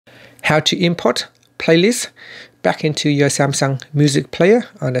how to import playlists back into your Samsung music player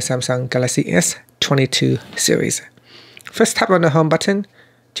on the Samsung Galaxy S22 series. First, tap on the home button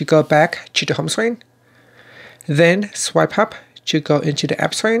to go back to the home screen. Then swipe up to go into the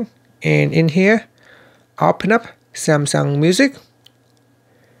app screen, and in here, open up Samsung Music.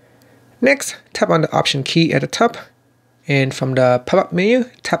 Next, tap on the option key at the top, and from the pop-up menu,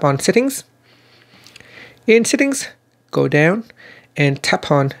 tap on Settings. In Settings, go down and tap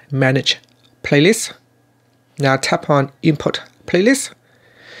on Manage Playlists. Now tap on Import Playlist.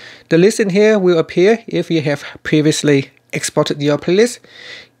 The list in here will appear if you have previously exported your playlist.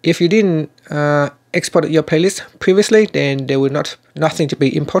 If you didn't export your playlist previously, then there will nothing to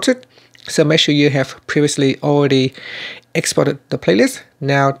be imported. So make sure you have previously already exported the playlist.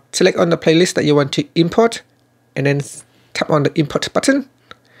 Now select on the playlist that you want to import, and then tap on the Import button.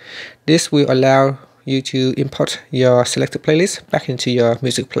 This will allow you to import your selected playlist back into your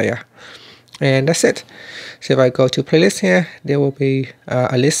music player. And that's it. So if I go to playlist here, there will be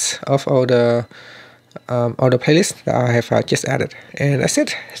a list of all the playlists that I have just added. And that's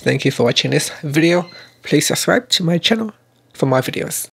it. Thank you for watching this video. Please subscribe to my channel for more videos.